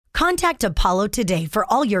Contact Apollo today for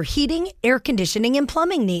all your heating, air conditioning, and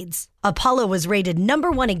plumbing needs. Apollo was rated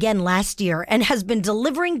 #1 again last year and has been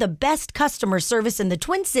delivering the best customer service in the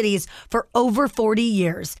Twin Cities for over 40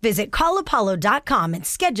 years. Visit callapollo.com and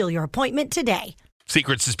schedule your appointment today.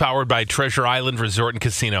 Secrets is powered by Treasure Island Resort and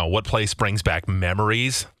Casino. What place brings back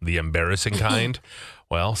memories? The embarrassing kind?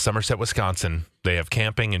 Well, Somerset, Wisconsin. They have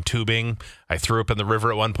camping and tubing. I threw up in the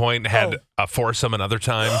river at one point, had a foursome another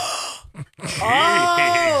time.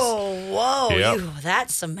 Oh, whoa. Yep.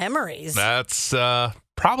 That's some memories. That's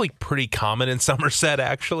probably pretty common in Somerset,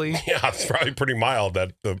 actually. Yeah, it's probably pretty mild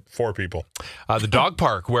at the 4 people. The dog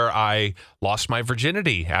park where I lost my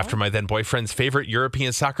virginity after my then boyfriend's favorite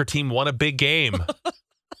European soccer team won a big game.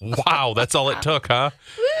 Wow, that's all it took, huh?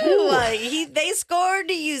 Woo, they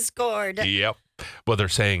scored, you scored. Yep. Well, they're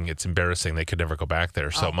saying it's embarrassing. They could never go back there,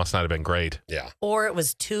 so it must not have been great. Yeah. Or it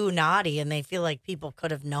was too naughty and they feel like people could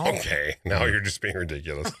have known. Okay, now you're just being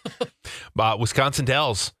ridiculous. Wisconsin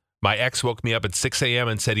Dells. My ex woke me up at 6 a.m.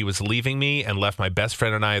 and said he was leaving me and left my best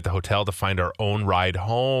friend and I at the hotel to find our own ride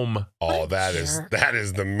home. Oh, that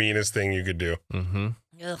is the meanest thing you could do. Mm-hmm.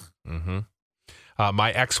 Ugh. Mm-hmm.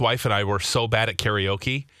 My ex-wife and I were so bad at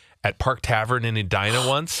karaoke at Park Tavern in Edina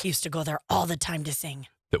once Used to go there all the time to sing.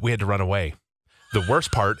 that we had to run away. The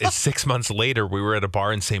worst part is 6 months later, we were at a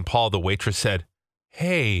bar in St. Paul. The waitress said,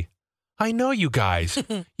 "Hey, I know you guys.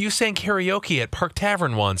 You sang karaoke at Park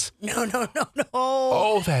Tavern once." No.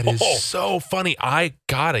 Oh, that is so funny. I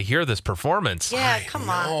gotta hear this performance. Yeah, come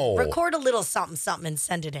know. on. Record a little something and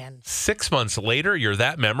send it in. 6 months later, you're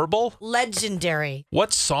that memorable? Legendary.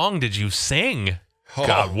 What song did you sing? Oh.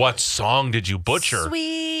 God, what song did you butcher?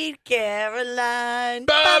 Sweet Caroline.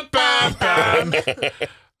 Bam, bam, bam.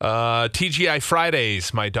 TGI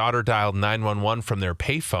Fridays. My daughter dialed 911 from their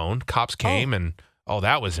payphone. Cops came and,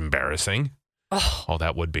 that was embarrassing. Oh,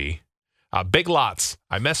 that would be. Big Lots.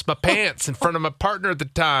 I messed my pants in front of my partner at the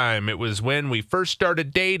time. It was when we first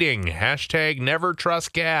started dating. # never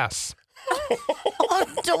trust gas.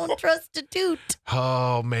 Don't trust a toot.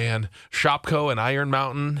 Oh, man. Shopko in Iron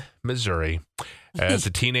Mountain, Missouri. As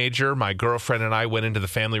a teenager, my girlfriend and I went into the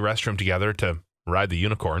family restroom together to ride the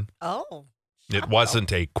unicorn. Oh. It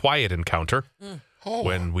wasn't a quiet encounter. Oh.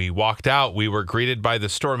 When we walked out, we were greeted by the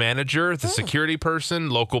store manager, the security person,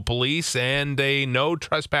 local police, and a no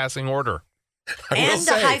trespassing order. And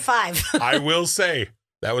a high five. I will say,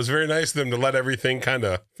 that was very nice of them to let everything kind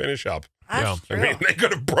of finish up. That's I true. mean, they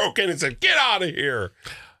could have broken and said, "Get out of here."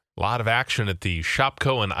 A lot of action at the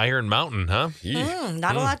Shopko in Iron Mountain, huh?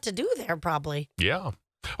 Not a lot to do there, probably. Yeah.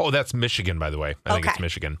 Oh, that's Michigan, by the way. I think Okay. it's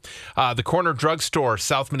Michigan. The corner drugstore,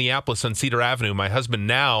 South Minneapolis on Cedar Avenue. My husband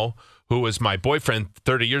now, who was my boyfriend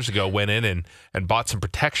 30 years ago, went in and bought some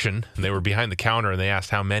protection. And they were behind the counter, and they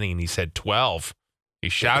asked how many, and he said 12. He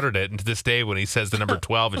shouted it, and to this day, when he says the number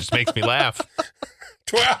 12, it just makes me laugh.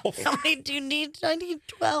 12. How many do you need? I need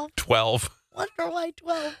 12. 12. Wonder why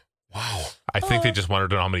 12? Wow. I think they just wanted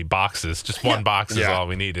to know how many boxes. Just one box is Yeah. all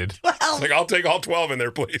we needed. 12. It's like, I'll take all 12 in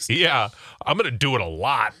there, please. Yeah, I'm going to do it a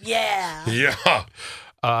lot. Yeah.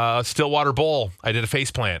 Yeah. Stillwater Bowl. I did a face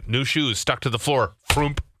plant. New shoes stuck to the floor.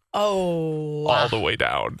 Froomp. Oh. All the way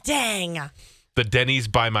down. Dang. The Denny's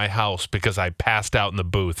by my house because I passed out in the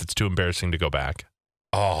booth. It's too embarrassing to go back.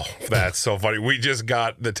 Oh, that's so funny. We just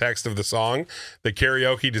got the text of the song. The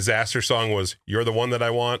karaoke disaster song was "You're the One That I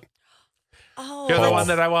Want." Oh. You're the one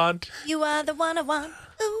that I want. You are the one I want.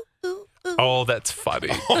 Ooh, ooh, ooh. Oh, that's funny.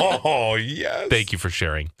 Oh, yes. Thank you for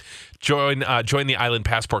sharing. Join the Island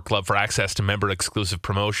Passport Club for access to member-exclusive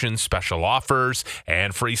promotions, special offers,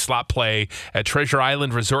 and free slot play at Treasure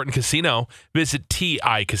Island Resort and Casino. Visit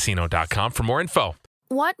TICasino.com for more info.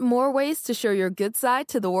 Want more ways to show your good side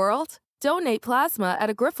to the world? Donate plasma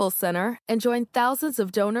at a Grifols Center and join thousands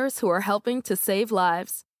of donors who are helping to save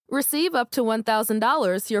lives. Receive up to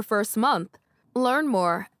 $1,000 your first month. Learn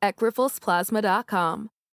more at grifolsplasma.com.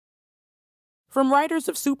 From writers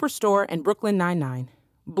of Superstore and Brooklyn Nine-Nine,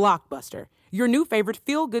 Blockbuster, your new favorite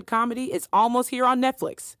feel-good comedy is almost here on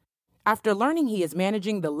Netflix. After learning he is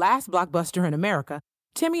managing the last blockbuster in America,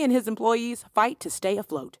 Timmy and his employees fight to stay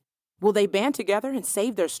afloat. Will they band together and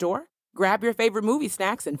save their store? Grab your favorite movie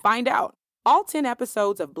snacks and find out. All 10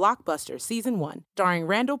 episodes of Blockbuster Season 1, starring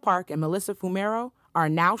Randall Park and Melissa Fumero, are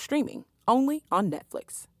now streaming only on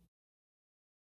Netflix.